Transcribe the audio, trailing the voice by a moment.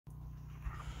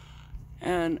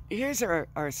And here's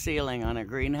our ceiling on a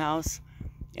greenhouse.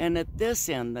 And at this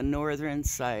end, the northern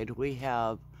side, we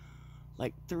have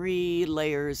like 3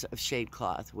 layers of shade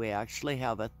cloth. We actually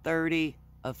have a 30,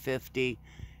 a 50,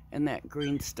 and that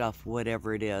green stuff,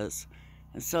 whatever it is.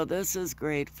 And so this is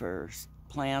great for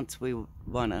plants we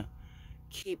want to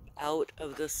keep out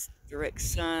of the direct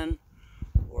sun,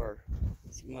 or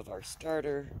some of our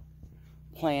starter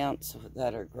plants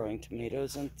that are growing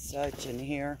tomatoes and such in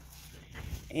here,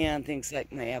 and things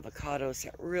like my avocados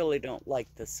that really don't like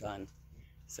the sun.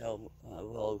 So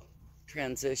we'll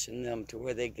transition them to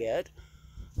where they get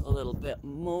a little bit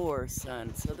more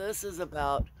sun. So this is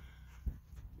about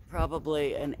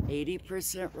probably an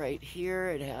 80% right here.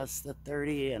 It has the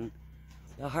 30, and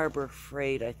the Harbor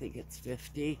Freight, I think it's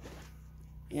 50.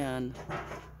 And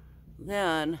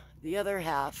then the other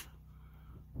half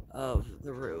of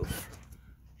the roof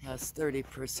has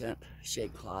 30%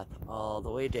 shade cloth all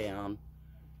the way down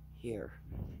here.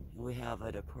 And we have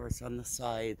it, of course, on the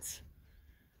sides.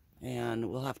 And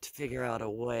we'll have to figure out a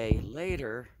way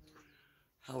later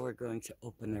how we're going to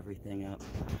open everything up.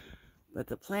 But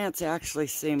the plants actually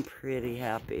seem pretty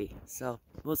happy. So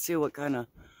we'll see what kind of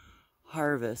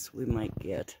harvest we might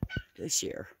get this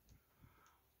year.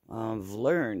 I've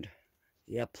learned,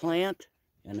 you plant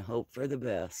and hope for the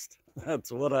best.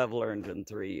 That's what I've learned in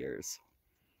 3 years.